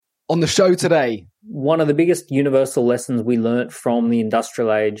On the show today, one of the biggest universal lessons we learnt from the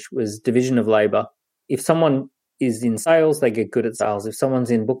industrial age was division of labor. If someone is in sales, they get good at sales. If someone's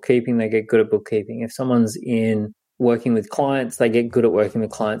in bookkeeping, they get good at bookkeeping. If someone's in working with clients, they get good at working with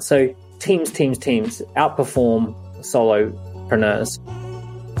clients. So teams outperform solopreneurs.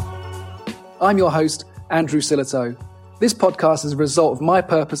 I'm your host, Andrew Silito. This podcast is a result of my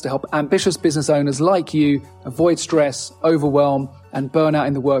purpose to help ambitious business owners like you avoid stress, overwhelm, and burnout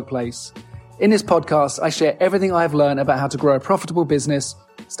in the workplace. In this podcast, I share everything I've learned about how to grow a profitable business,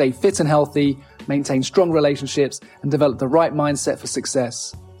 stay fit and healthy, maintain strong relationships, and develop the right mindset for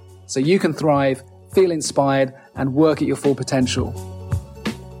success, so you can thrive, feel inspired, and work at your full potential.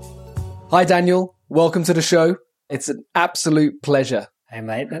 Hi, Daniel. Welcome to the show. It's an absolute pleasure. Hey,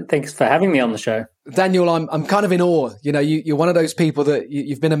 mate. Thanks for having me on the show. Daniel, I'm kind of in awe. You know, you're one of those people that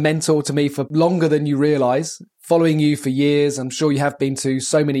you've been a mentor to me for longer than you realize, following you for years. I'm sure you have been to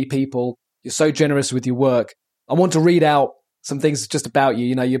so many people. You're so generous with your work. I want to read out some things just about you,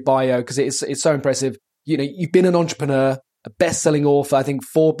 your bio, because it's so impressive. You've been an entrepreneur, a best-selling author, I think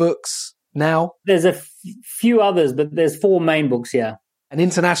 4 books now. There's a few others, but there's 4 main books, yeah. An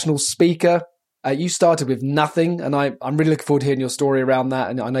international speaker. You started with nothing, and I'm really looking forward to hearing your story around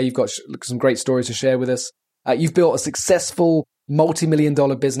that. And I know you've got some great stories to share with us. You've built a successful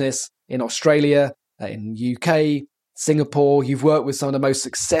multi-million-dollar business in Australia, in UK, Singapore. You've worked with some of the most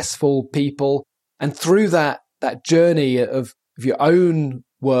successful people. And through that journey of your own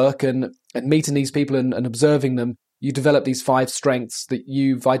work and meeting these people and observing them, you develop these 5 strengths that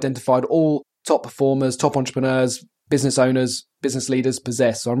you've identified all top performers, top entrepreneurs, business owners, business leaders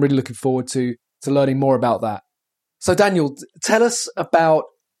possess. So I'm really looking forward to learning more about that. So Daniel, tell us about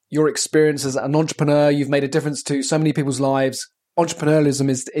your experience as an entrepreneur. You've made a difference to so many people's lives. Entrepreneurialism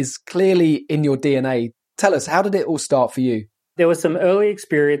is clearly in your DNA. Tell us, how did it all start for you? There were some early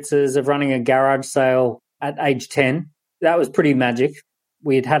experiences of running a garage sale at age 10. That was pretty magic.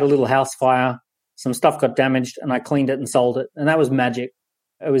 We had a little house fire. Some stuff got damaged and I cleaned it and sold it. And that was magic.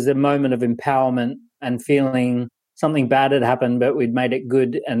 It was a moment of empowerment and feeling something bad had happened, but we'd made it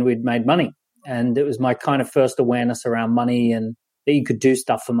good and we'd made money. And it was my kind of first awareness around money and that you could do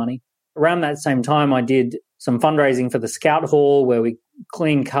stuff for money. Around that same time, I did some fundraising for the Scout Hall where we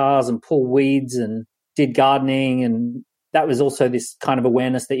cleaned cars and pulled weeds and did gardening. And that was also this kind of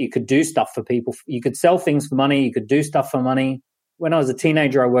awareness that you could do stuff for people. You could sell things for money. You could do stuff for money. When I was a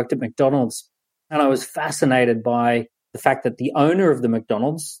teenager, I worked at McDonald's and I was fascinated by the fact that the owner of the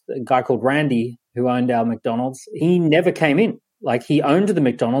McDonald's, a guy called Randy, who owned our McDonald's, he never came in. Like, he owned the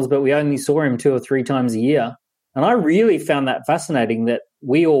McDonald's, but we only saw him 2 or 3 times a year. And I really found that fascinating, that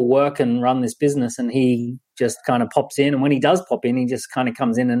we all work and run this business and he just kind of pops in. And when he does pop in, he just kind of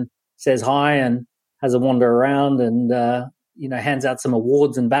comes in and says hi and has a wander around and, hands out some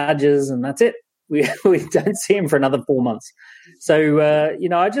awards and badges, and that's it. We don't see him for another 4 months. So,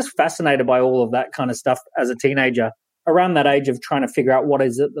 I just fascinated by all of that kind of stuff as a teenager. Around that age of trying to figure out what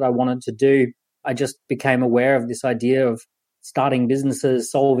is it that I wanted to do, I just became aware of this idea of starting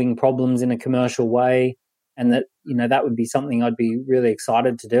businesses, solving problems in a commercial way, and that, that would be something I'd be really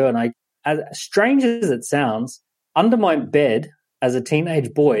excited to do. And as strange as it sounds, under my bed as a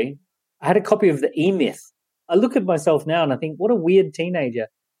teenage boy, I had a copy of the E-Myth. I look at myself now and I think, what a weird teenager.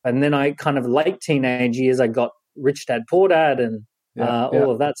 And then I kind of late teenage years, I got Rich Dad Poor Dad and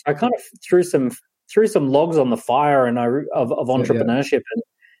all of that. So I kind of threw some logs on the fire and of entrepreneurship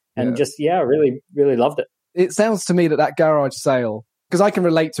and really, really loved it. It sounds to me that garage sale, because I can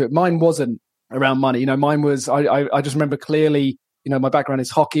relate to it. Mine wasn't around money. Mine was, I just remember clearly, my background is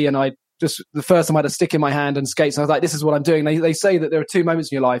hockey, and the first time I had a stick in my hand and skates, and I was like, this is what I'm doing. They say that there are 2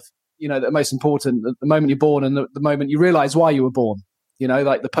 moments in your life, that are most important, the moment you're born and the moment you realize why you were born,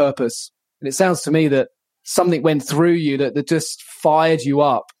 like the purpose. And it sounds to me that something went through you that just fired you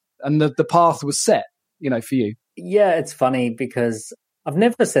up and the path was set, for you. Yeah, it's funny because I've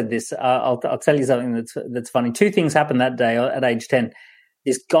never said this. I'll tell you something that's funny. 2 things happened that day at age 10.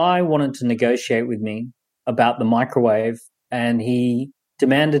 This guy wanted to negotiate with me about the microwave, and he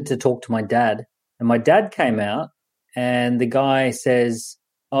demanded to talk to my dad. And my dad came out, and the guy says,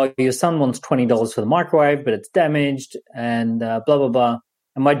 "Oh, your son wants $20 for the microwave, but it's damaged," and blah, blah, blah.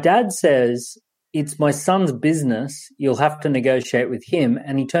 And my dad says, "It's my son's business. You'll have to negotiate with him."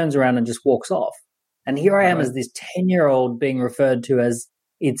 And he turns around and just walks off. And here I am as this 10-year-old being referred to as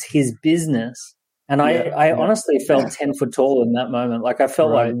it's his business. And I honestly felt 10 foot tall in that moment. Like, I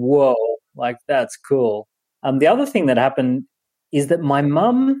felt like, whoa, like, that's cool. The other thing that happened is that my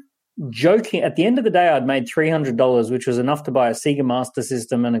mum, joking, at the end of the day, I'd made $300, which was enough to buy a Sega Master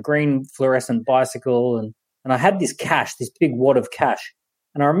System and a green fluorescent bicycle. And I had this cash, this big wad of cash.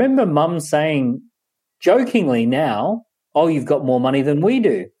 And I remember Mum saying jokingly now, "Oh, you've got more money than we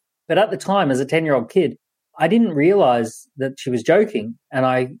do." But at the time, as a 10-year-old kid, I didn't realize that she was joking. And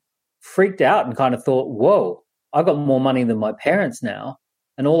I freaked out and kind of thought, whoa, I've got more money than my parents now.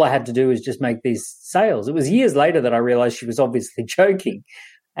 And all I had to do was just make these sales. It was years later that I realized she was obviously joking.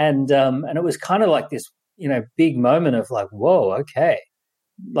 And it was kind of like this, big moment of like, whoa, okay.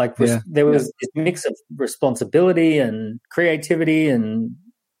 Like there was this mix of responsibility and creativity and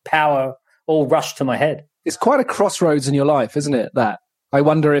power all rushed to my head. It's quite a crossroads in your life, isn't it? That I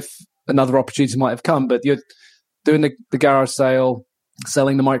wonder if another opportunity might have come, but you're doing the garage sale,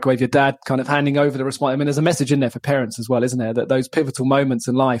 selling the microwave, your dad kind of handing over the response. I mean, there's a message in there for parents as well, isn't there? That those pivotal moments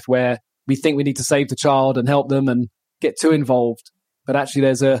in life where we think we need to save the child and help them and get too involved. But actually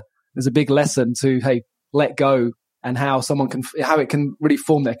there's a big lesson to, hey, let go, and how it can really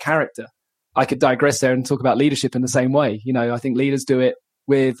form their character. I could digress there and talk about leadership in the same way. I think leaders do it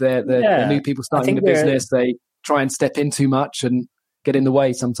with the new people starting the business. They try and step in too much and get in the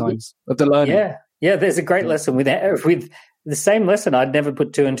way sometimes of the learning. Yeah. There's a great lesson with the same lesson. I'd never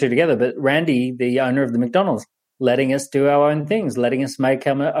put two and two together, but Randy, the owner of the McDonald's, letting us do our own things, letting us make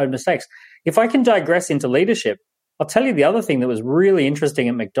our own mistakes. If I can digress into leadership, I'll tell you the other thing that was really interesting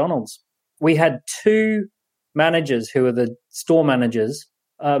at McDonald's. We had two managers who were the store managers,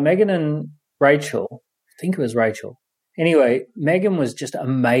 Megan and Rachel. I think it was Rachel. Anyway, Megan was just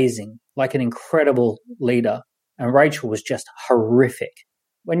amazing, like an incredible leader, and Rachel was just horrific.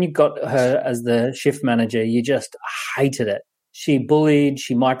 When you got her as the shift manager, you just hated it. She bullied,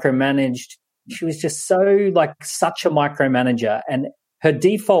 she micromanaged. She was just such a micromanager, and her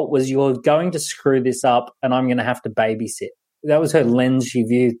default was, you're going to screw this up and I'm going to have to babysit. That was her lens she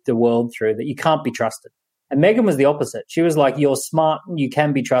viewed the world through, that you can't be trusted. And Megan was the opposite. She was like, you're smart, you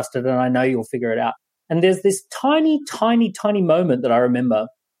can be trusted, and I know you'll figure it out. And there's this tiny, tiny, tiny moment that I remember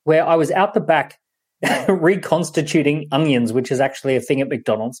where I was out the back reconstituting onions, which is actually a thing at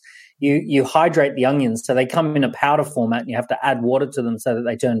McDonald's. You hydrate the onions, so they come in a powder format and you have to add water to them so that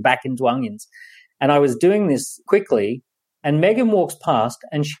they turn back into onions. And I was doing this quickly, and Megan walks past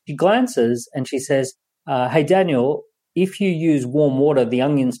and she glances and she says, hey, Daniel, if you use warm water, the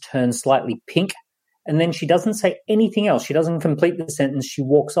onions turn slightly pink. And then she doesn't say anything else. She doesn't complete the sentence. She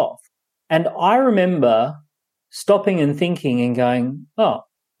walks off. And I remember stopping and thinking and going, oh,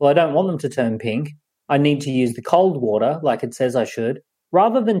 well, I don't want them to turn pink. I need to use the cold water like it says I should.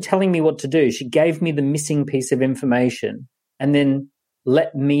 Rather than telling me what to do, she gave me the missing piece of information and then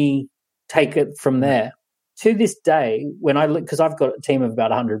let me take it from there. To this day, because I've got a team of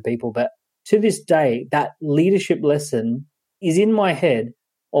about 100 people, but to this day, that leadership lesson is in my head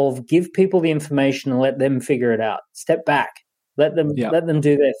of give people the information and let them figure it out. Step back. Let them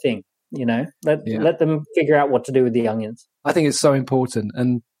do their thing, let them figure out what to do with the onions. I think it's so important.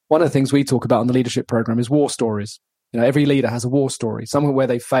 And one of the things we talk about on the leadership program is war stories. Every leader has a war story, something where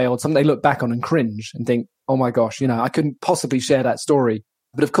they failed, something they look back on and cringe and think, oh my gosh, I couldn't possibly share that story.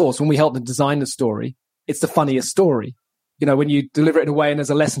 But of course, when we help them design the story, it's the funniest story, when you deliver it in a way and there's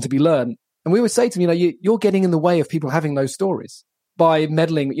a lesson to be learned. And we always say to them, you're getting in the way of people having those stories by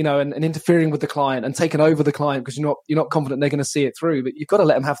meddling, and interfering with the client and taking over the client because you're not confident they're going to see it through. But you've got to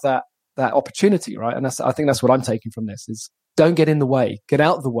let them have that opportunity, right? And I think that's what I'm taking from this is don't get in the way, get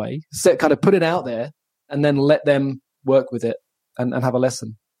out of the way, put it out there, and then let them work with it and have a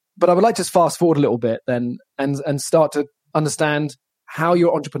lesson. But I would like to just fast forward a little bit then and start to understand how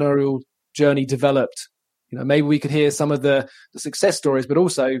your entrepreneurial journey developed. Maybe we could hear some of the success stories, but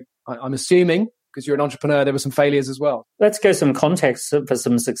also I'm assuming, because you're an entrepreneur, there were some failures as well. Let's go some context for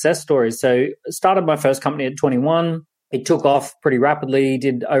some success stories. So I started my first company at 21. It took off pretty rapidly,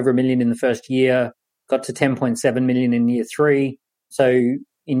 did over $1 million in the first year, got to 10.7 million in year 3. So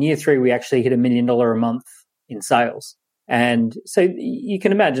in year 3, we actually hit $1 million a month in sales. And so you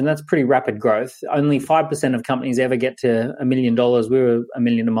can imagine that's pretty rapid growth. Only 5% of companies ever get to $1 million. We were $1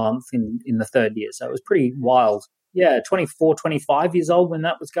 million a month in the third year. So it was pretty wild. Yeah, 24, 25 years old when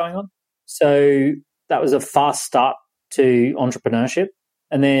that was going on. So that was a fast start to entrepreneurship.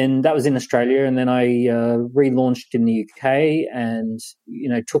 And then that was in Australia. And then I relaunched in the UK and,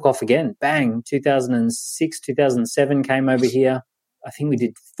 took off again. Bang, 2006, 2007 came over here. I think we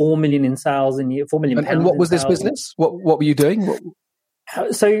did 4 million in sales in year, 4 million pounds. And what was this business? What were you doing?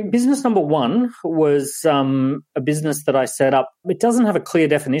 So business number one was a business that I set up. It doesn't have a clear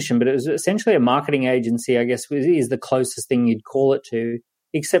definition, but it was essentially a marketing agency, I guess, is the closest thing you'd call it to.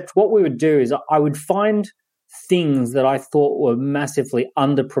 Except what we would do is I would find things that I thought were massively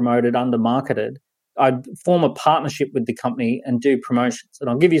under-promoted, under-marketed. I'd form a partnership with the company and do promotions. And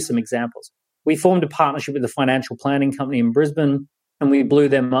I'll give you some examples. We formed a partnership with a financial planning company in Brisbane. and we blew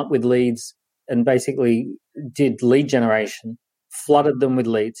them up with leads and basically did lead generation, flooded them with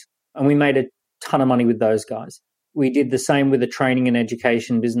leads, and we made a ton of money with those guys. We did the same with a training and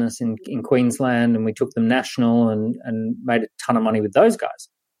education business in Queensland, and we took them national and made a ton of money with those guys.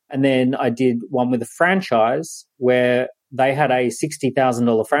 And then I did one with a franchise where they had a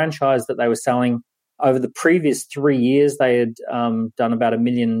 $60,000 franchise that they were selling. Over the previous 3 years, they had done about $1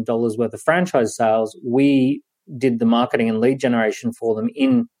 million worth of franchise sales. We did the marketing and lead generation for them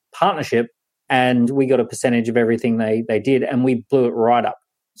in partnership, and we got a percentage of everything they did, and we blew it right up.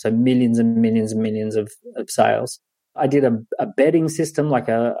 So millions and millions and millions of sales. I did a bedding system, like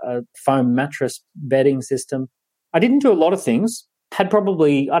a foam mattress bedding system. I didn't do a lot of things. Had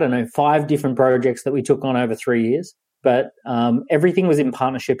probably, 5 different projects that we took on over 3 years. But everything was in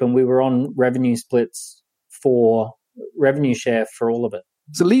partnership, and we were on revenue splits for revenue share for all of it.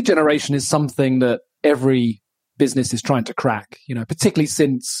 So lead generation is something that every business is trying to crack, particularly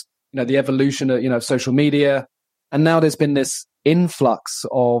since, the evolution of, social media. And now there's been this influx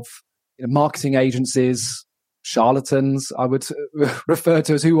of marketing agencies, charlatans, I would refer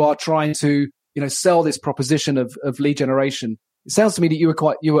to as, who are trying to, sell this proposition of lead generation. It sounds to me that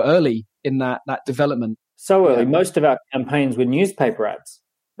you were early in that development. So early. Most of our campaigns were newspaper ads.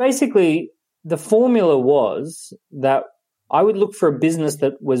 Basically, the formula was that I would look for a business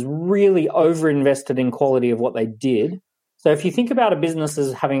that was really over-invested in quality of what they did. So if you think about a business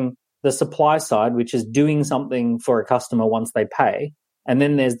as having the supply side, which is doing something for a customer once they pay, and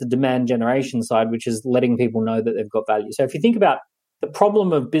then there's the demand generation side, which is letting people know that they've got value. So if you think about the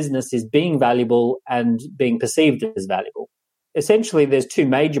problem of business is being valuable and being perceived as valuable. Essentially, there's 2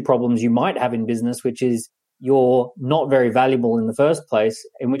 major problems you might have in business, which is you're not very valuable in the first place,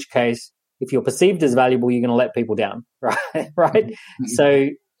 in which case, if you're perceived as valuable, you're going to let people down, right? Mm-hmm. So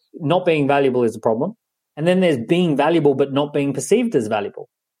not being valuable is a problem. And then there's being valuable but not being perceived as valuable.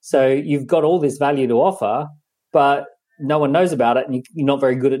 So you've got all this value to offer, but no one knows about it, and you're not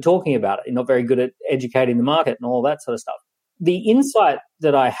very good at talking about it. You're not very good at educating the market and all that sort of stuff. The insight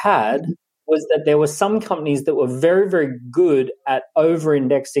that I had was that there were some companies that were very, very good at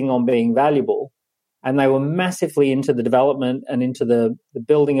over-indexing on being valuable, and they were massively into the development and into the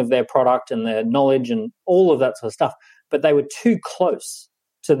building of their product and their knowledge and all of that sort of stuff. But they were too close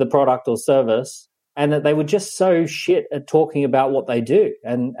to the product or service, and that they were just so shit at talking about what they do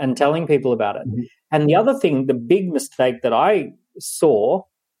and telling people about it. Mm-hmm. And the other thing, the big mistake that I saw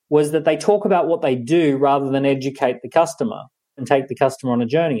was that they talk about what they do rather than educate the customer and take the customer on a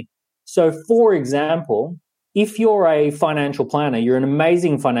journey. So, for example, if you're a financial planner, you're an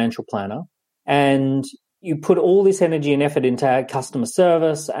amazing financial planner, and you put all this energy and effort into customer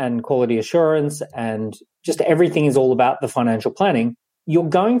service and quality assurance, and just everything is all about the financial planning, you're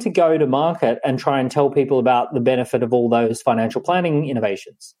going to go to market and try and tell people about the benefit of all those financial planning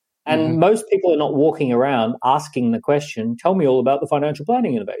innovations. And most people are not walking around asking the question, tell me all about the financial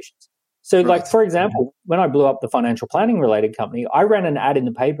planning innovations. So, right. Like, for example, when I blew up the financial planning related company, I ran an ad in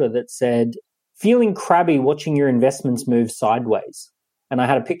the paper that said, feeling crabby watching your investments move sideways. And I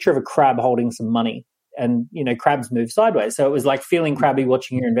had a picture of a crab holding some money, and, crabs move sideways. So it was like feeling crabby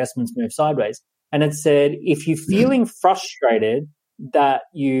watching your investments move sideways. And it said, if you're feeling frustrated that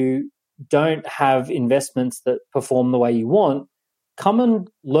you don't have investments that perform the way you want, come and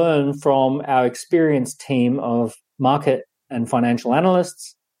learn from our experienced team of market and financial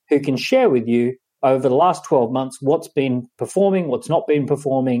analysts who can share with you over the last 12 months what's been performing, what's not been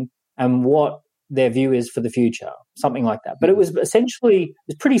performing, and what their view is for the future, something like that. But it was essentially,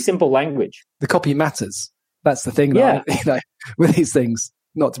 it's pretty simple language. The copy matters. That's the thing, with these things,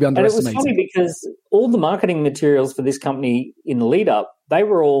 not to be underestimated. And it was funny because all the marketing materials for this company in the lead up, they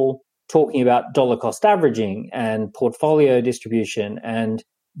were all talking about dollar cost averaging and portfolio distribution and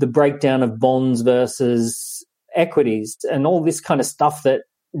the breakdown of bonds versus equities and all this kind of stuff that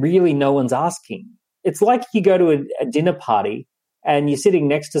really no one's asking. It's like you go to a dinner party and you're sitting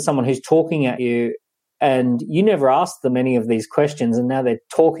next to someone who's talking at you, and you never asked them any of these questions, and now they're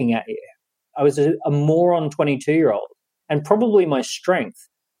talking at you. I was a moron 22-year-old, and probably my strength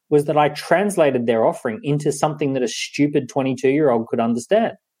was that I translated their offering into something that a stupid 22-year-old could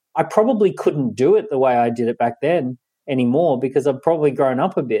understand. I probably couldn't do it the way I did it back then anymore because I've probably grown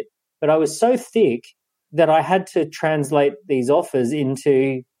up a bit, but I was so thick that I had to translate these offers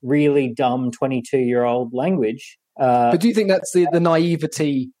into really dumb 22-year-old language. But do you think that's the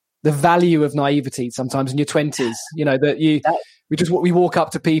naivety, the value of naivety sometimes in your 20s? We walk up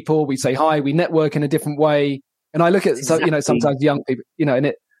to people, we say hi, we network in a different way. And I look at, sometimes young people,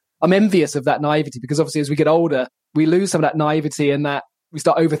 and I'm envious of that naivety because obviously as we get older, we lose some of that naivety and that we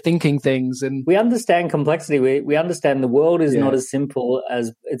start overthinking things. And we understand complexity. We understand the world is not as simple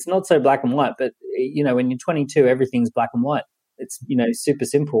as, it's not so black and white, but when you're 22, everything's black and white. It's, super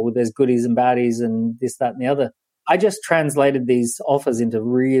simple. There's goodies and baddies and this, that, and the other. I just translated these offers into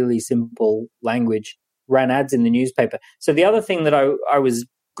really simple language, ran ads in the newspaper. So the other thing that I was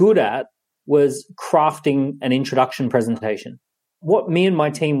good at was crafting an introduction presentation. What me and my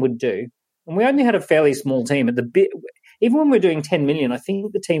team would do, and we only had a fairly small team at even when we're doing 10 million, I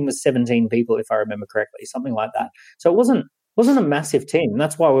think the team was 17 people, if I remember correctly, something like that. So it wasn't a massive team.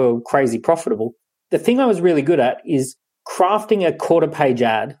 That's why we were crazy profitable. The thing I was really good at is crafting a quarter-page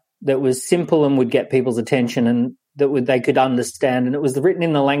ad that was simple and would get people's attention and that they could understand. And it was written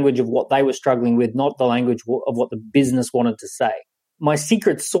in the language of what they were struggling with, not the language of what the business wanted to say. My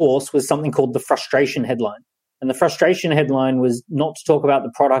secret sauce was something called the frustration headline. And the frustration headline was not to talk about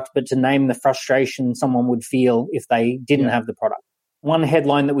the product, but to name the frustration someone would feel if they didn't have the product. One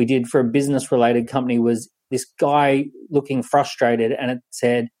headline that we did for a business-related company was this guy looking frustrated, and it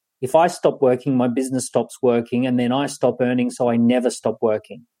said, if I stop working, my business stops working, and then I stop earning, so I never stop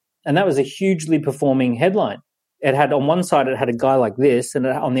working. And that was a hugely performing headline. It had, on one side, it had a guy like this, and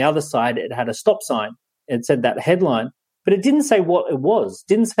on the other side, it had a stop sign. It said that headline. But it didn't say what it was,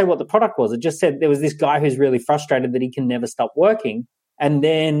 didn't say what the product was. It just said there was this guy who's really frustrated that he can never stop working. And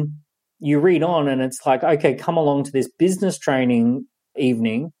then you read on and it's like, okay, come along to this business training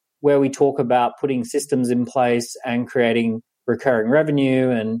evening where we talk about putting systems in place and creating recurring revenue.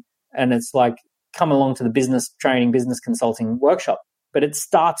 And it's like, come along to the business training, business consulting workshop. But it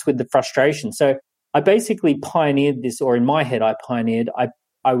starts with the frustration. So I basically pioneered this, or in my head, I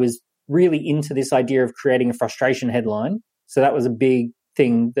was really into this idea of creating a frustration headline. So that was a big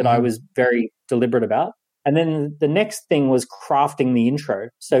thing that I was very deliberate about. And then the next thing was crafting the intro.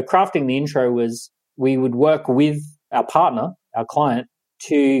 So crafting the intro was we would work with our partner, our client,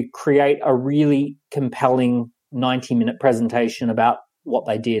 to create a really compelling 90-minute presentation about what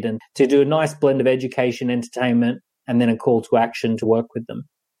they did and to do a nice blend of education, entertainment, and then a call to action to work with them.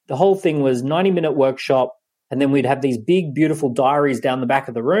 The whole thing was 90-minute workshop. And then we'd have these big, beautiful diaries down the back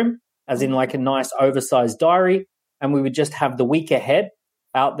of the room, as in like a nice oversized diary. And we would just have the week ahead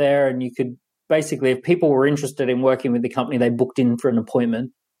out there. And you could basically, if people were interested in working with the company, they booked in for an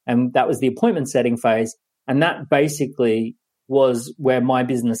appointment. And that was the appointment setting phase. And that basically was where my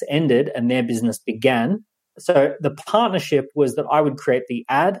business ended and their business began. So the partnership was that I would create the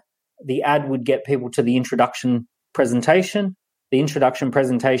ad. The ad would get people to the introduction presentation. The introduction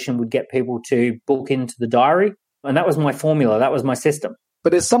presentation would get people to book into the diary. And that was my formula. That was my system.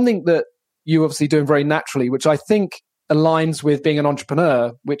 But it's something that you obviously doing very naturally, which I think aligns with being an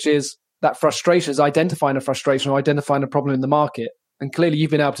entrepreneur, which is that frustration, is identifying a frustration or identifying a problem in the market. And clearly you've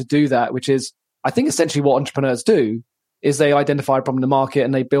been able to do that, which is, I think, essentially what entrepreneurs do is they identify a problem in the market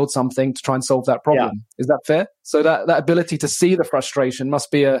and they build something to try and solve that problem. Yeah. Is that fair? So that ability to see the frustration must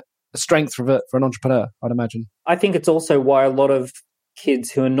be a strength for an entrepreneur, I'd imagine. I think it's also why a lot of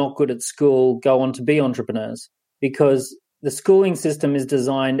kids who are not good at school go on to be entrepreneurs, because the schooling system is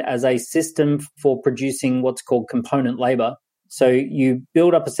designed as a system for producing what's called component labor. So you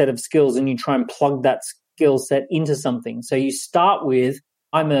build up a set of skills and you try and plug that skill set into something. So you start with,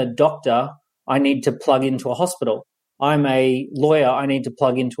 I'm a doctor, I need to plug into a hospital. I'm a lawyer, I need to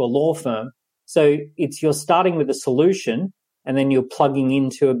plug into a law firm. So you're starting with a solution and then you're plugging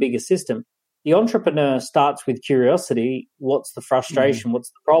into a bigger system. The entrepreneur starts with curiosity. What's the frustration? What's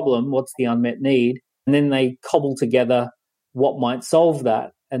the problem? What's the unmet need? And then they cobble together what might solve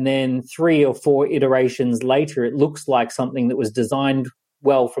that. And then 3 or 4 iterations later, it looks like something that was designed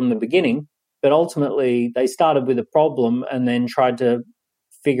well from the beginning. But ultimately, they started with a problem and then tried to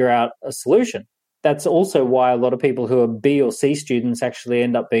figure out a solution. That's also why a lot of people who are B or C students actually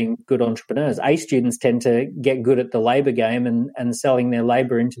end up being good entrepreneurs. A students tend to get good at the labor game and selling their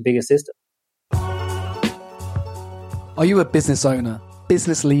labor into bigger systems. Are you a business owner,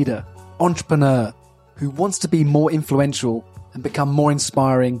 business leader, entrepreneur who wants to be more influential and become more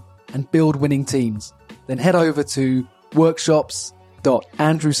inspiring and build winning teams? Then head over to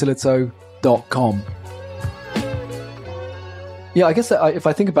workshops.andrewsilito.com. Yeah, I guess that if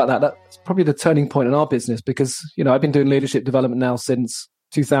I think about that, that's probably the turning point in our business because, I've been doing leadership development now since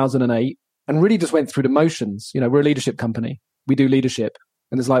 2008 and really just went through the motions. We're a leadership company. We do leadership.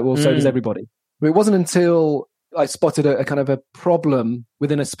 And it's like, well, so does everybody. But it wasn't until I spotted a kind of a problem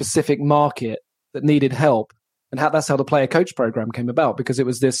within a specific market that needed help. And that's how the Player Coach program came about, because it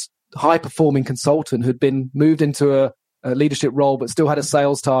was this high-performing consultant who'd been moved into a leadership role, but still had a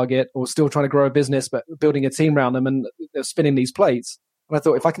sales target or still trying to grow a business, but building a team around them, and they're spinning these plates. And I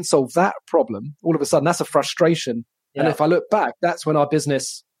thought, if I can solve that problem, all of a sudden, that's a frustration And if I look back, that's when our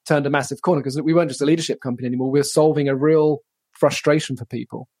business turned a massive corner, because we weren't just a leadership company anymore. We were solving a real frustration for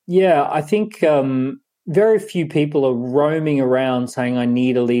people. Yeah, I think very few people are roaming around saying, I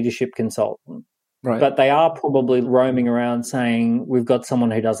need a leadership consultant. Right. But they are probably roaming around saying, we've got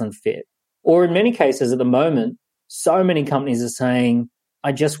someone who doesn't fit. Or in many cases at the moment, so many companies are saying,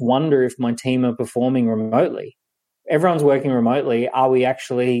 I just wonder if my team are performing remotely. Everyone's working remotely. Are we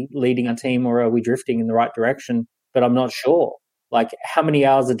actually leading a team, or are we drifting in the right direction? But I'm not sure. Like, how many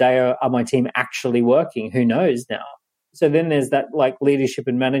hours a day are my team actually working? Who knows now? So then there's that like leadership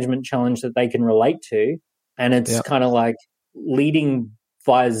and management challenge that they can relate to. And it's kind of like leading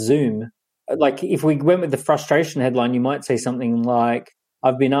via Zoom. Like if we went with the frustration headline, you might say something like,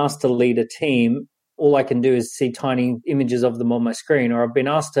 I've been asked to lead a team. All I can do is see tiny images of them on my screen, or I've been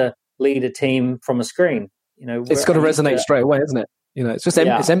asked to lead a team from a screen. It's got to resonate straight away, isn't it? It's just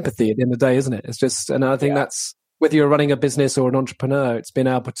it's empathy at the end of the day, isn't it? It's just, and I think that's, whether you're running a business or an entrepreneur, it's been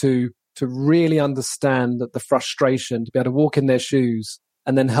able to really understand that the frustration, to be able to walk in their shoes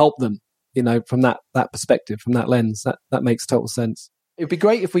and then help them, from that perspective, from that lens. That makes total sense. It'd be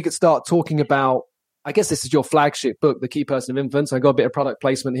great if we could start talking about, I guess this is your flagship book, The Key Person of Influence. I got a bit of product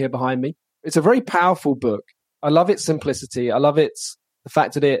placement here behind me. It's a very powerful book. I love its simplicity. I love the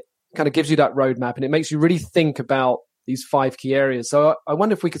fact that it kind of gives you that roadmap, and it makes you really think about these 5 key areas. So I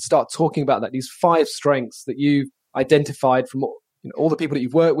wonder if we could start talking about that, these 5 strengths that you've identified from all the people that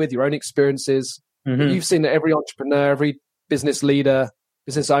you've worked with, your own experiences. That you've seen that every entrepreneur, every business leader,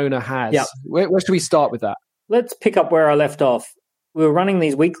 business owner has. Yep. Where should we start with that? Let's pick up where I left off. We were running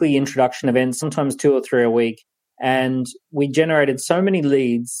these weekly introduction events, sometimes 2 or 3 a week, and we generated so many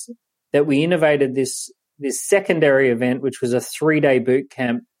leads that we innovated this secondary event, which was a 3-day boot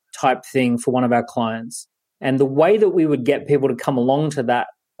camp type thing for one of our clients. And the way that we would get people to come along to that,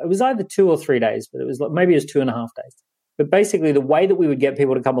 it was either 2 or 3 days, but maybe it was 2.5 days. But basically the way that we would get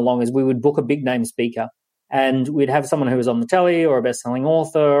people to come along is we would book a big name speaker, and we'd have someone who was on the telly or a best-selling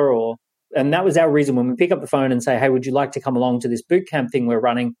author, and that was our reason when we pick up the phone and say, hey, would you like to come along to this boot camp thing we're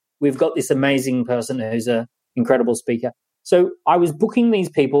running? We've got this amazing person who's an incredible speaker. So I was booking these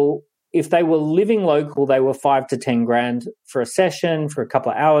people. If they were living local, they were $5,000 to $10,000 for a session, for a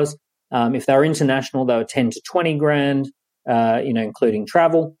couple of hours. If they were international, they were $10,000 to $20,000, including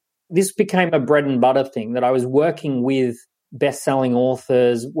travel. This became a bread and butter thing, that I was working with best-selling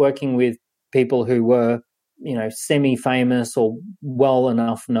authors, working with people who were, semi-famous or well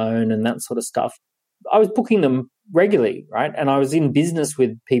enough known and that sort of stuff. I was booking them regularly, right? And I was in business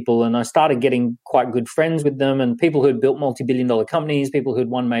with people, and I started getting quite good friends with them, and people who had built multi-billion-dollar companies, people who had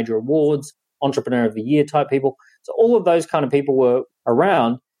won major awards, Entrepreneur of the Year type people. So all of those kind of people were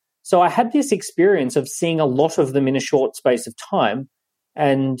around. So I had this experience of seeing a lot of them in a short space of time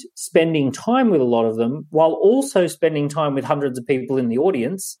and spending time with a lot of them, while also spending time with hundreds of people in the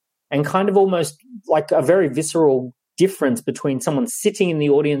audience, and kind of almost like a very visceral difference between someone sitting in the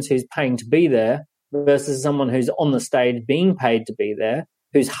audience who's paying to be there versus someone who's on the stage being paid to be there,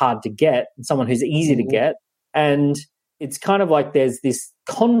 who's hard to get, and someone who's easy to get. And it's kind of like there's this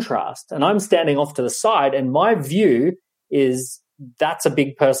contrast, and I'm standing off to the side, and my view is that's a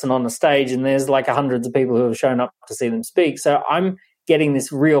big person on the stage, and there's like hundreds of people who have shown up to see them speak. So I'm getting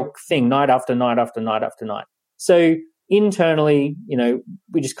this real thing night after night after night after night. So internally,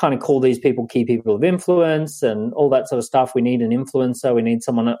 we just kind of call these people key people of influence and all that sort of stuff. We need an influencer. We need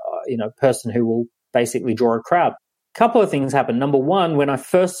someone, person who will basically draw a crowd. A couple of things happened. Number one, when I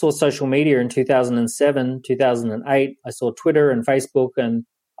first saw social media in 2007, 2008, I saw Twitter and Facebook, and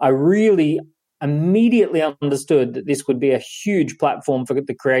I really immediately understood that this would be a huge platform for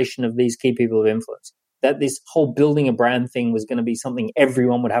the creation of these key people of influence, that this whole building a brand thing was going to be something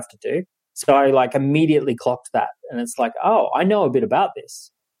everyone would have to do. So I immediately clocked that, and it's like, oh, I know a bit about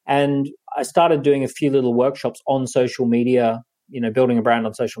this. And I started doing a few little workshops on social media, building a brand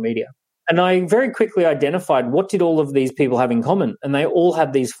on social media. And I very quickly identified what did all of these people have in common. And they all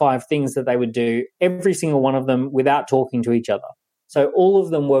had these 5 things that they would do, every single one of them without talking to each other. So all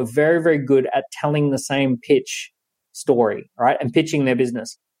of them were very, very good at telling the same pitch story, right? And pitching their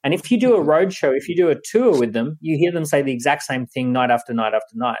business. And if you do a roadshow, if you do a tour with them, you hear them say the exact same thing night after night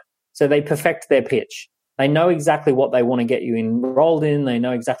after night. So they perfect their pitch. They know exactly what they want to get you enrolled in. They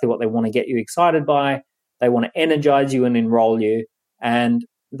know exactly what they want to get you excited by. They want to energize you and enroll you. And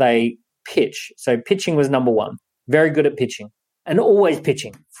they pitch. So pitching was number one. Very good at pitching. And always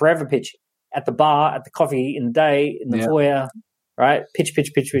pitching. Forever pitching. At the bar, at the coffee, in the day, in the foyer, right? Pitch,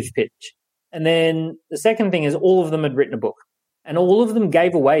 pitch, pitch, pitch, pitch. And then the second thing is all of them had written a book. And all of them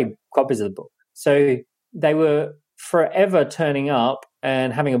gave away copies of the book. So they were forever turning up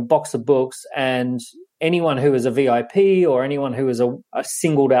and having a box of books and, anyone who is a VIP or anyone who is a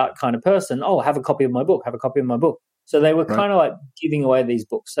singled out kind of person, oh, have a copy of my book, have a copy of my book. So they were kind of like giving away these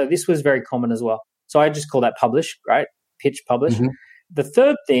books. So this was very common as well. So I just call that publish, right? Pitch, publish. Mm-hmm. The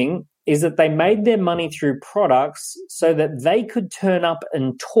third thing is that they made their money through products so that they could turn up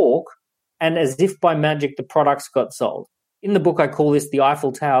and talk, and as if by magic, the products got sold. In the book, I call this the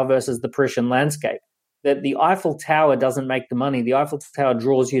Eiffel Tower versus the Parisian landscape, that the Eiffel Tower doesn't make the money. The Eiffel Tower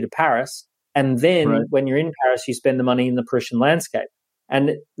draws you to Paris, and then when you're in Paris, you spend the money in the Parisian landscape.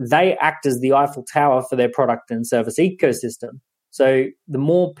 And they act as the Eiffel Tower for their product and service ecosystem. So the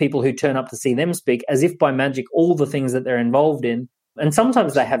more people who turn up to see them speak, as if by magic, all the things that they're involved in, and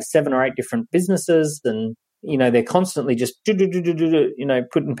sometimes they have 7 or 8 different businesses, and they're constantly just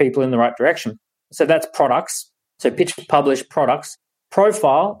putting people in the right direction. So that's products. So pitch, publish, products.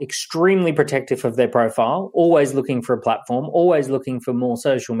 Profile, extremely protective of their profile, always looking for a platform, always looking for more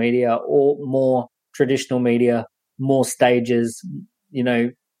social media or more traditional media, more stages.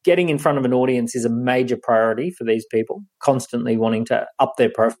 Getting in front of an audience is a major priority for these people, constantly wanting to up their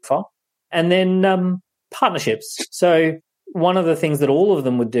profile. And then partnerships. So one of the things that all of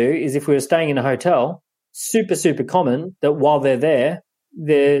them would do is, if we were staying in a hotel, super, super common that while they're there,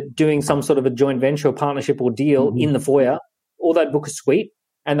 they're doing some sort of a joint venture or partnership or deal in the foyer, or they'd book a suite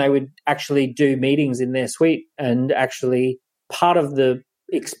and they would actually do meetings in their suite. And actually part of the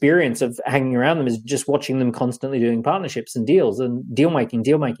experience of hanging around them is just watching them constantly doing partnerships and deals and deal making.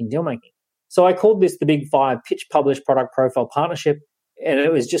 So I called this the Big 5: pitch, publish, product, profile, partnership. And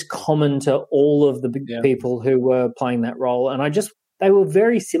it was just common to all of the big people who were playing that role. And they were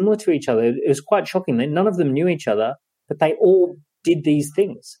very similar to each other. It was quite shocking that none of them knew each other, but they all did these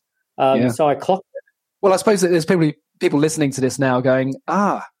things. So I clocked it. Well, I suppose that there's probably people listening to this now going,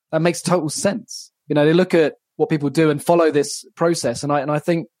 that makes total sense. They look at what people do and follow this process. And I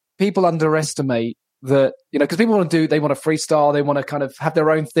think people underestimate that, because people they want to freestyle, they want to kind of have their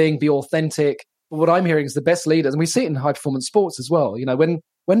own thing, be authentic. But what I'm hearing is the best leaders, and we see it in high performance sports as well.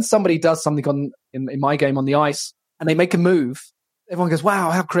 When somebody does something in my game on the ice and they make a move, everyone goes, wow,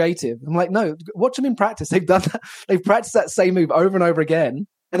 how creative. I'm like, no, watch them in practice. They've done that. They've practiced that same move over and over again,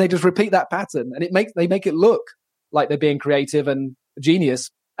 and they just repeat that pattern, and they make it look like they're being creative and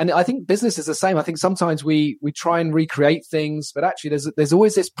genius. And I think business is the same. I think sometimes we try and recreate things, but actually there's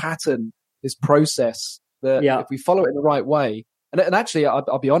always this pattern, this process that if we follow it in the right way. And actually,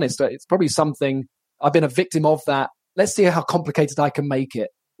 I'll be honest, it's probably something I've been a victim of that. Let's see how complicated I can make it.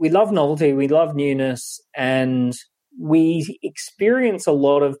 We love novelty. We love newness. And we experience a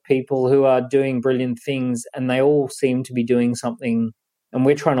lot of people who are doing brilliant things, and they all seem to be doing something, and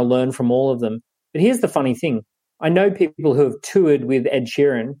we're trying to learn from all of them. But here's the funny thing. I know people who have toured with Ed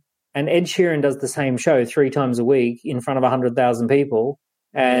Sheeran, and Ed Sheeran does the same show 3 times a week in front of 100,000 people,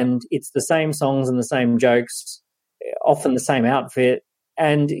 and it's the same songs and the same jokes, often the same outfit.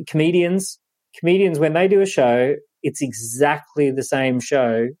 And comedians, when they do a show, it's exactly the same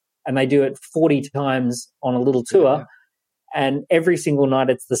show, and they do it 40 times on a little tour, and every single night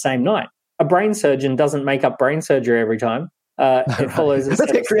it's the same night. A brain surgeon doesn't make up brain surgery every time. It follows.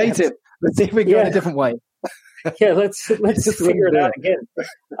 Let's get creative. Let's see if we can go in a different way. Let's figure it out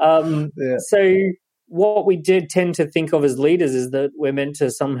again. So what we did tend to think of as leaders is that we're meant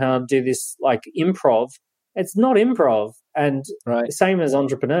to somehow do this like improv. It's not improv. And same as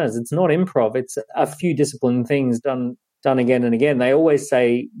entrepreneurs, it's not improv. It's a few disciplined things done again and again. They always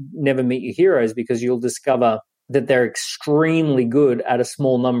say never meet your heroes, because you'll discover that they're extremely good at a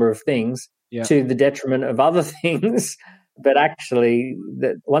small number of things to the detriment of other things. But actually,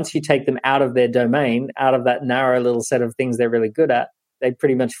 once you take them out of their domain, out of that narrow little set of things they're really good at, they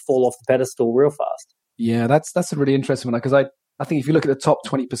pretty much fall off the pedestal real fast. Yeah, that's a really interesting one, because I think if you look at the top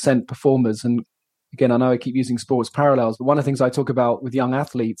 20% performers, and again, I know I keep using sports parallels, but one of the things I talk about with young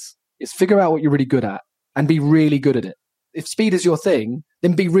athletes is figure out what you're really good at and be really good at it. If speed is your thing,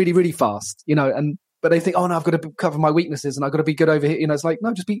 then be really, really fast, but they think, oh no, I've got to cover my weaknesses and I've got to be good over here. It's like,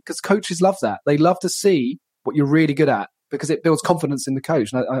 no, just be, because coaches love that. They love to see what you're really good at, because it builds confidence in the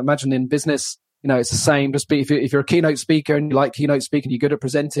coach. And I imagine in business, it's the same. Just be, if you're a keynote speaker and you like keynote speaking, you're good at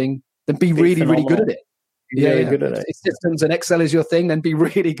presenting, then be really, phenomenal. Really good at it. Really good at it. If systems and Excel is your thing, then be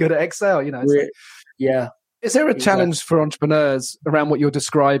really good at Excel. Is there a challenge for entrepreneurs around what you're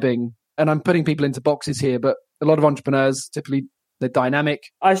describing? And I'm putting people into boxes here, but a lot of entrepreneurs, typically, they're dynamic.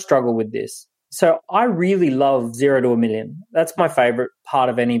 I struggle with this. So I really love 0 to 1 million. That's my favorite part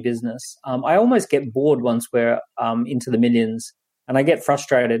of any business. I almost get bored once we're into the millions, and I get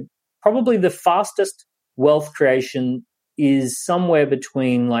frustrated. Probably the fastest wealth creation is somewhere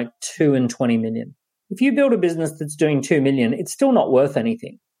between like 2 and 20 million. If you build a business that's doing 2 million, it's still not worth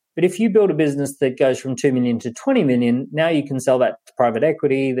anything. But if you build a business that goes from 2 million to 20 million, now you can sell that to private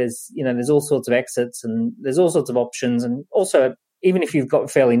equity. There's all sorts of exits and there's all sorts of options. And also, even if you've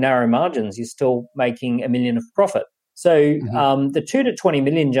got fairly narrow margins, you're still making $1 million of profit. So the 2 to 20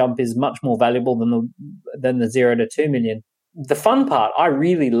 million jump is much more valuable than the 0 to 2 million. The fun part I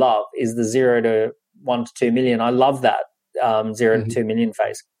really love is the 0 to 1 to 2 million. I love that 0 to 2 million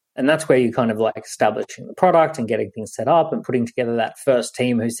phase. And that's where you're kind of like establishing the product and getting things set up and putting together that first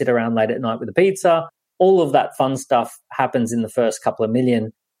team who sit around late at night with a pizza. All of that fun stuff happens in the first couple of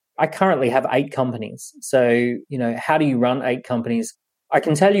million. I currently have 8 companies. So, how do you run 8 companies? I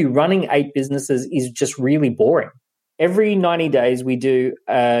can tell you running 8 businesses is just really boring. Every 90 days, we do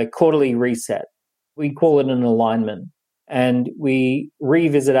a quarterly reset. We call it an alignment. And we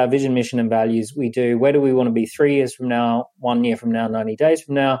revisit our vision, mission, and values. We do, where do we want to be 3 years from now, 1 year from now, 90 days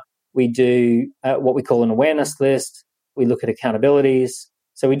from now? We do what we call an awareness list. We look at accountabilities.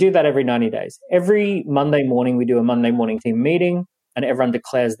 So we do that every 90 days. Every Monday morning, we do a Monday morning team meeting, and everyone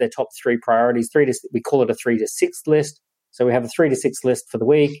declares their top 3 priorities. We call it a 3 to 6 list. So we have a 3 to 6 list for the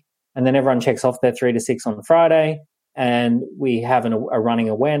week, and then everyone checks off their 3 to 6 on Friday. And we have a running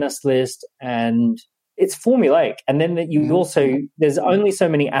awareness list, and it's formulaic. And then there's only so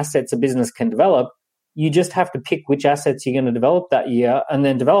many assets a business can develop. You just have to pick which assets you're going to develop that year and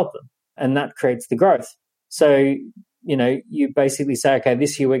then develop them. And that creates the growth. So, you basically say, okay,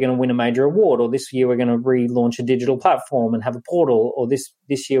 this year we're going to win a major award, or this year we're going to relaunch a digital platform and have a portal, or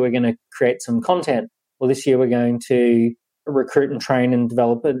this year we're going to create some content, or this year we're going to recruit and train and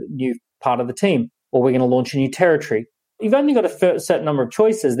develop a new part of the team, or we're going to launch a new territory. You've only got a certain number of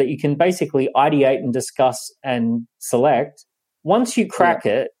choices that you can basically ideate and discuss and select. Once you crack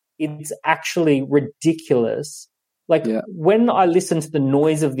it, it's actually ridiculous. When I listen to the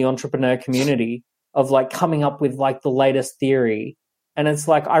noise of the entrepreneur community of coming up with the latest theory, and it's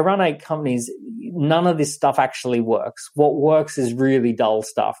I run 8 companies, none of this stuff actually works. What works is really dull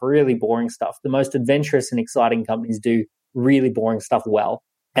stuff, really boring stuff. The most adventurous and exciting companies do really boring stuff well,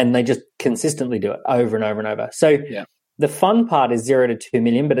 and they just consistently do it over and over and over. So the fun part is 0 to 2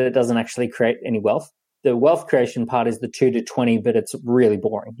 million, but it doesn't actually create any wealth. The wealth creation part is the 2 to 20, but it's really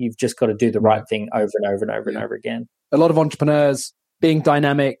boring. You've just got to do the right thing over and over and over and over again. A lot of entrepreneurs being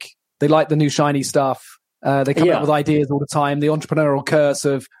dynamic, they like the new shiny stuff. They come up with ideas all the time. The entrepreneurial curse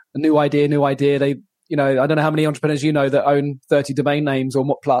of a new idea. They, I don't know how many entrepreneurs that own 30 domain names or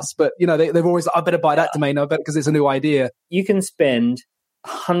more plus, but they've always, I better buy that domain. I bet because it's a new idea. You can spend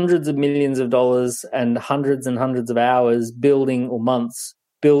hundreds of millions of dollars and hundreds of hours or months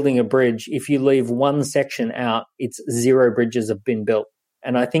building a bridge. If you leave one section out, it's 0 bridges have been built.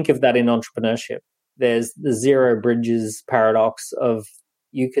 And I think of that in entrepreneurship. There's the 0 bridges paradox of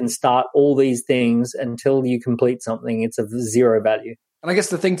you can start all these things until you complete something. It's of 0 value. And I guess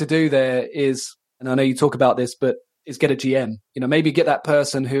the thing to do there is, and I know you talk about this, but is get a GM. Maybe get that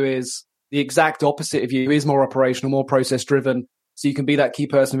person who is the exact opposite of you, who is more operational, more process driven. So you can be that key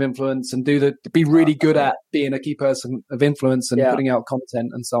person of influence and be really good at being a key person of influence and putting out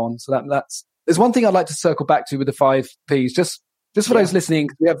content and so on. So that's there's one thing I'd like to circle back to with the 5 Ps. Just for those listening,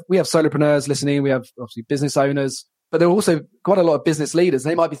 we have solopreneurs listening. We have obviously business owners, but there are also quite a lot of business leaders.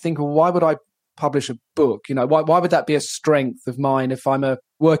 They might be thinking, well, why would I publish a book? Why would that be a strength of mine if I'm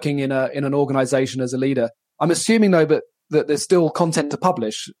working in an organization as a leader? I'm assuming though, but that there's still content to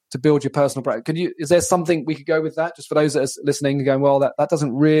publish to build your personal brand. Is there something we could go with that, just for those that are listening and going, well, that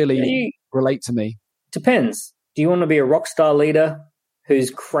doesn't really relate to me? Depends. Do you want to be a rock star leader who's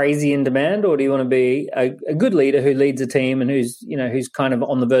crazy in demand, or do you want to be a good leader who leads a team and who's kind of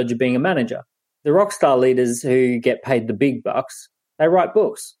on the verge of being a manager? The rock star leaders who get paid the big bucks, they write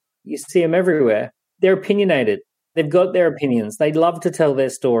books. You see them everywhere. They're opinionated. They've got their opinions. They love to tell their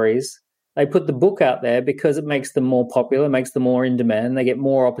stories. They put the book out there because it makes them more popular, makes them more in demand. They get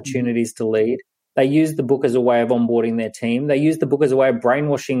more opportunities to lead. They use the book as a way of onboarding their team. They use the book as a way of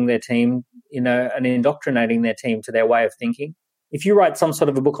brainwashing their team, and indoctrinating their team to their way of thinking. If you write some sort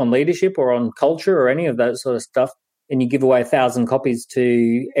of a book on leadership or on culture or any of that sort of stuff, and you give away 1,000 copies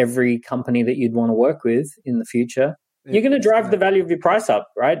to every company that you'd want to work with in the future, you're going to drive the value of your price up,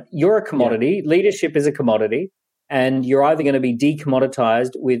 right? You're a commodity. Leadership is a commodity. And you're either going to be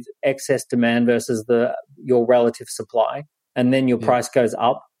decommoditized with excess demand versus your relative supply, and then your price goes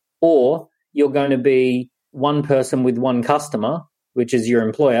up, or you're going to be one person with one customer, which is your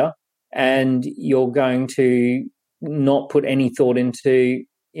employer, and you're going to not put any thought into,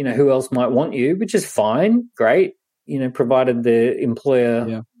 who else might want you, which is fine, great, provided the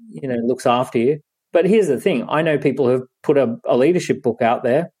employer, looks after you. But here's the thing. I know people who have put a leadership book out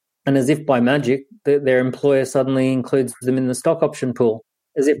there, and as if by magic, their employer suddenly includes them in the stock option pool.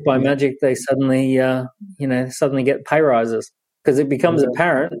 as if by magic they suddenly, suddenly get pay rises, because it becomes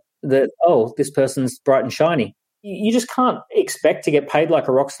apparent that, oh, this person's bright and shiny. You just can't expect to get paid like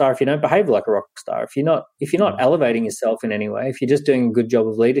a rock star if you don't behave like a rock star. If you're not elevating yourself in any way, if you're just doing a good job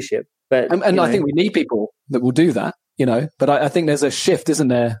of leadership. But I think we need people that will do that, But I think there's a shift, isn't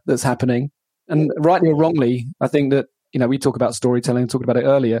there, that's happening. And rightly or wrongly, I think that we talk about storytelling, talked about it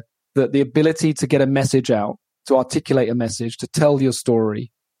earlier, that the ability to get a message out, to articulate a message, to tell your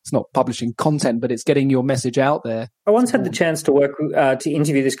story. It's not publishing content, but it's getting your message out there. I once had the chance to work to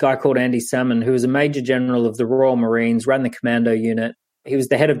interview this guy called Andy Salmon, who was a Major General of the Royal Marines, ran the commando unit. He was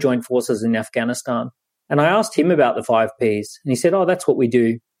the head of Joint Forces in Afghanistan. And I asked him about the 5 Ps. And he said, oh, that's what we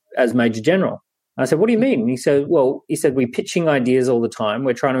do as Major General. And I said, what do you mean? And he said, we're pitching ideas all the time.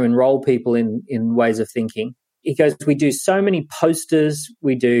 We're trying to enroll people in ways of thinking. He goes, we do so many posters,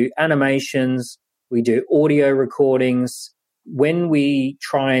 we do animations, we do audio recordings. When we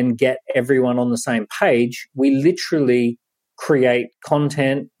try and get everyone on the same page, we literally create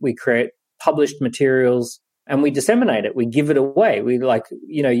content, we create published materials, and we disseminate it. We give it away. We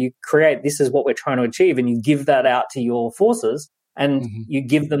you create, this is what we're trying to achieve, and you give that out to your forces, and you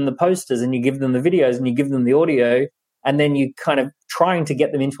give them the posters, and you give them the videos, and you give them the audio, and then you kind of trying to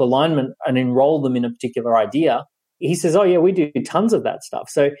get them into alignment and enroll them in a particular idea. He says, oh, yeah, we do tons of that stuff.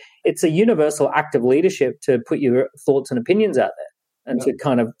 So it's a universal act of leadership to put your thoughts and opinions out there and to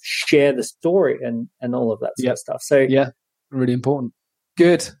kind of share the story and all of that sort of stuff. So really important.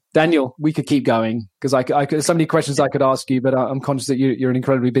 Good. Daniel, we could keep going because I could, so many questions I could ask you, but I'm conscious that you're an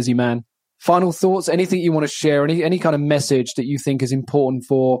incredibly busy man. Final thoughts, anything you want to share, any kind of message that you think is important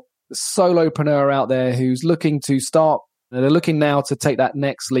for the solopreneur out there who's looking to start, they're looking now to take that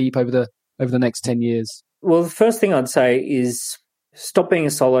next leap over the next 10 years? Well, the first thing I'd say is stop being a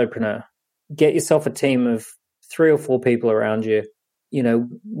solopreneur. Get yourself a team of 3 or 4 people around you.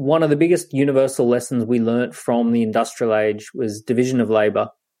 One of the biggest universal lessons we learnt from the industrial age was division of labor.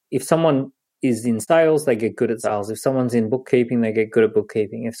 If someone is in sales, they get good at sales. If someone's in bookkeeping, they get good at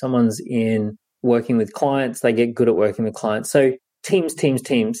bookkeeping. If someone's in working with clients, they get good at working with clients. So teams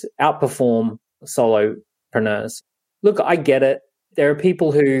outperform solopreneurs. Look, I get it. There are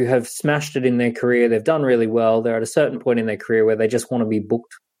people who have smashed it in their career. They've done really well. They're at a certain point in their career where they just want to be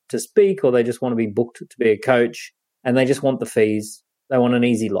booked to speak, or they just want to be booked to be a coach, and they just want the fees. They want an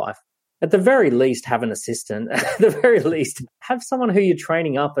easy life. At the very least, have an assistant. At the very least, have someone who you're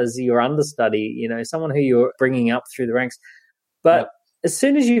training up as your understudy, someone who you're bringing up through the ranks. But as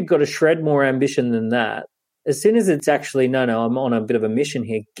soon as you've got a shred more ambition than that, as soon as it's actually, no, I'm on a bit of a mission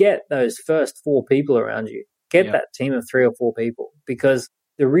here, get those first 4 people around you. Get that team of 3 or 4 people, because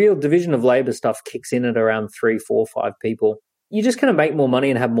the real division of labor stuff kicks in at around 3, 4, 5 people. You're just going to make more money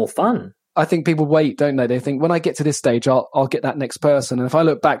and have more fun. I think people wait, don't they? They think, when I get to this stage, I'll get that next person. And if I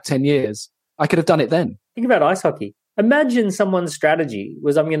look back 10 years, I could have done it then. Think about ice hockey. Imagine someone's strategy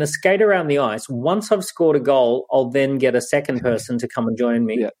was, I'm going to skate around the ice. Once I've scored a goal, I'll then get a second person to come and join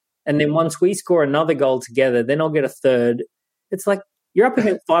me. Yeah. And then once we score another goal together, then I'll get a third. It's like you're up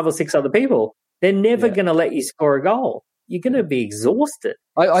against 5 or 6 other people. They're never going to let you score a goal. You're going to be exhausted.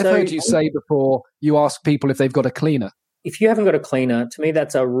 I've heard you say before, you ask people if they've got a cleaner. If you haven't got a cleaner, to me,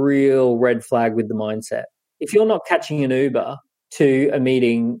 that's a real red flag with the mindset. If you're not catching an Uber to a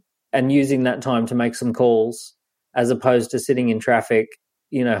meeting and using that time to make some calls, as opposed to sitting in traffic,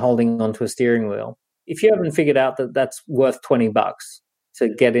 holding onto a steering wheel, if you haven't figured out that that's worth $20 to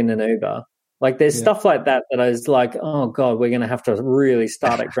get in an Uber, like there's stuff like that is like, oh God, we're going to have to really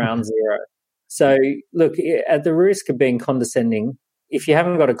start at ground zero. So look, at the risk of being condescending, if you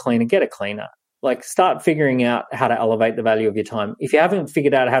haven't got a cleaner, get a cleaner. Like start figuring out how to elevate the value of your time. If you haven't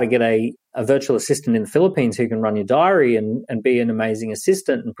figured out how to get a virtual assistant in the Philippines who can run your diary and be an amazing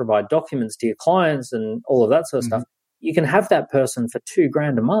assistant and provide documents to your clients and all of that sort of stuff, you can have that person for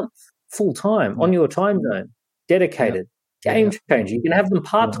 $2,000 a month, full time on your time zone, dedicated, game changer. You can have them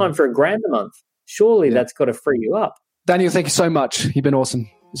part time for $1,000 a month. Surely that's got to free you up. Daniel, thank you so much. You've been awesome.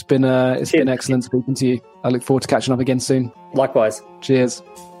 It's been excellent speaking to you. I look forward to catching up again soon. Likewise. Cheers.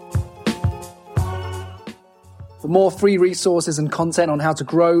 For more free resources and content on how to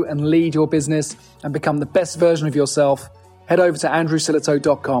grow and lead your business and become the best version of yourself, head over to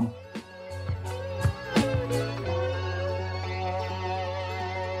andrewsillitoe.com.